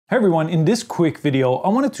Hey everyone, in this quick video, I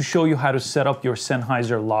wanted to show you how to set up your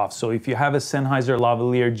Sennheiser lav. So if you have a Sennheiser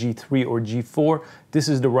Lavalier G3 or G4, this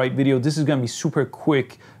is the right video. This is gonna be super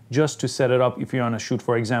quick just to set it up if you're on a shoot,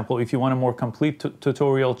 for example. If you want a more complete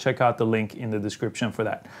tutorial, check out the link in the description for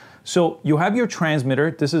that. So you have your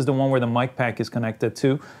transmitter. This is the one where the mic pack is connected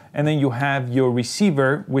to. And then you have your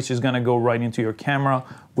receiver, which is gonna go right into your camera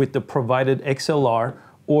with the provided XLR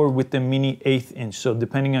or with the mini 1/8 inch. So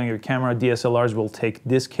depending on your camera, DSLRs will take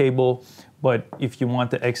this cable, but if you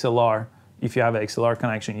want the XLR, if you have an XLR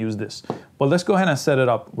connection, use this. But let's go ahead and set it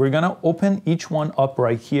up. We're gonna open each one up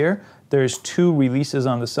right here. There's two releases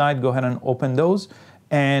on the side. Go ahead and open those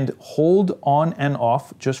and hold on and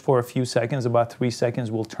off just for a few seconds, about 3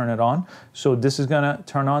 seconds, we'll turn it on. So this is gonna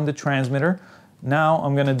turn on the transmitter. Now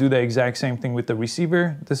I'm gonna do the exact same thing with the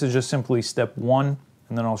receiver. This is just simply step one,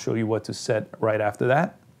 and then I'll show you what to set right after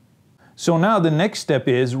that. So now the next step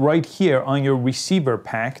is right here on your receiver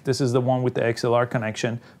pack. This is the one with the XLR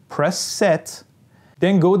connection. Press set,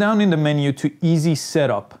 then go down in the menu to easy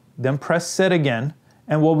setup, then press set again.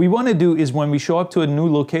 And what we want to do is when we show up to a new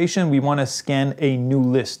location, we want to scan a new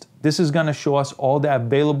list. This is going to show us all the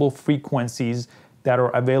available frequencies that are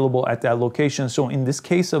available at that location. So in this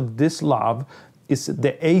case of this lav, it's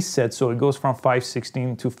the A set, so it goes from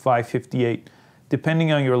 516 to 558.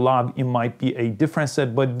 Depending on your lav, it might be a different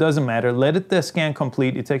set, but it doesn't matter. Let the scan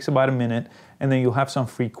complete. It takes about a minute, and then you'll have some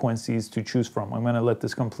frequencies to choose from. I'm gonna let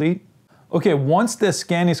this complete. Okay, once the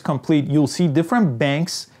scan is complete, you'll see different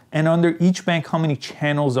banks, and under each bank, how many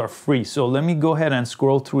channels are free. So let me go ahead and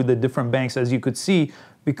scroll through the different banks. As you could see,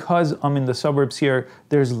 because I'm in the suburbs here,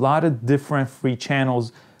 there's a lot of different free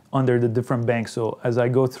channels under the different banks. So as I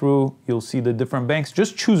go through, you'll see the different banks.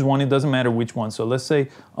 Just choose one, it doesn't matter which one. So let's say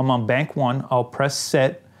I'm on bank one, I'll press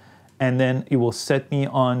set, and then it will set me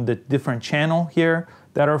on the different channel here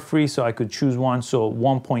that are free. So I could choose one, so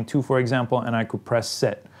 1.2 for example, and I could press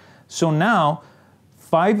set. So now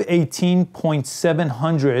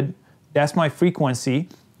 518.700, that's my frequency.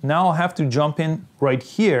 Now I'll have to jump in right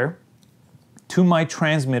here to my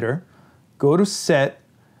transmitter, go to set,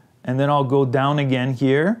 and then I'll go down again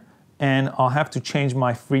here and I'll have to change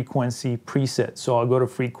my frequency preset. So I'll go to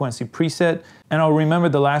frequency preset and I'll remember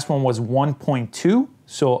the last one was 1.2.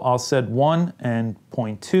 So I'll set 1 and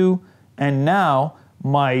 0.2. And now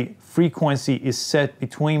my frequency is set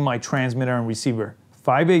between my transmitter and receiver,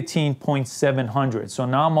 518.700. So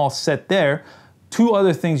now I'm all set there. Two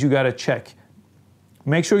other things you gotta check.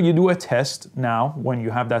 Make sure you do a test now when you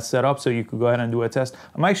have that set up, so you could go ahead and do a test.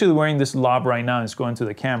 I'm actually wearing this lav right now and it's going to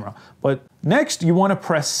the camera. But next you wanna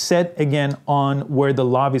press set again on where the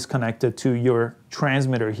lav is connected to your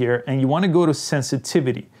transmitter here, and you wanna go to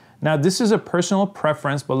sensitivity. Now this is a personal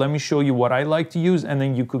preference, but let me show you what I like to use and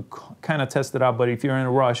then you could kind of test it out, but if you're in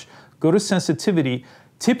a rush, go to sensitivity.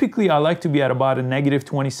 Typically I like to be at about a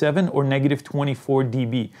 -27 or -24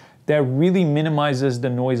 dB. That really minimizes the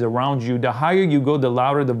noise around you. The higher you go, the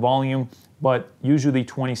louder the volume, but usually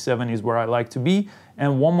 27 is where I like to be.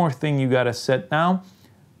 And one more thing you gotta set now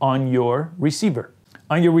on your receiver.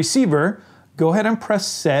 On your receiver, go ahead and press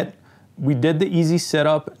set. We did the easy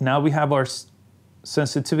setup. Now we have our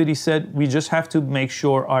sensitivity set. We just have to make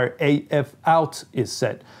sure our AF out is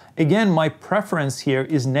set. Again, my preference here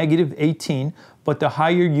is -18, but the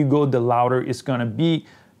higher you go, the louder it's gonna be.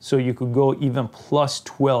 So you could go even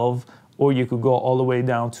 +12, or you could go all the way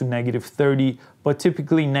down to -30, but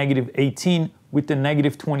typically -18 with the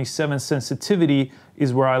 -27 sensitivity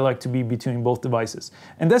is where I like to be between both devices.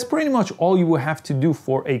 And that's pretty much all you will have to do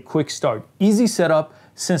for a quick start. Easy setup,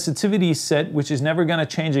 sensitivity is set, which is never gonna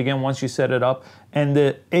change again once you set it up, and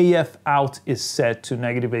the AF out is set to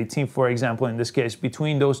 -18, for example, in this case.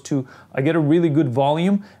 Between those two, I get a really good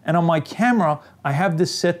volume, and on my camera, I have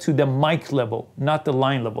this set to the mic level, not the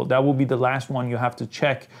line level. That will be the last one you have to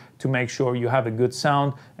check to make sure you have a good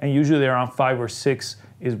sound, and usually around 5 or 6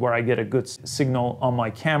 is where I get a good signal on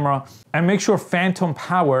my camera. And make sure phantom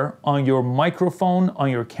power on your microphone,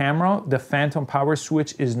 on your camera, the phantom power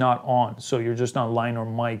switch is not on. So you're just on line or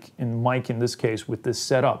mic in this case with this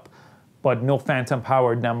setup, but no phantom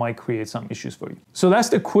power, that might create some issues for you. So that's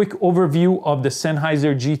the quick overview of the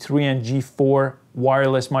Sennheiser G3 and G4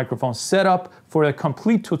 wireless microphone setup. For a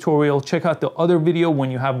complete tutorial, check out the other video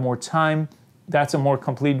when you have more time. That's a more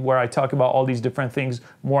complete where I talk about all these different things,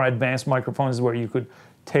 more advanced microphones where you could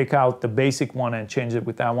take out the basic one and change it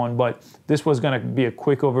with that one. But this was gonna be a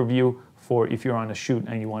quick overview for if you're on a shoot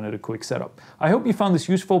and you wanted a quick setup. I hope you found this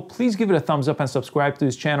useful. Please give it a thumbs up and subscribe to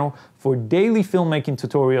this channel for daily filmmaking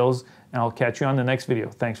tutorials, and I'll catch you on the next video.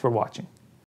 Thanks for watching.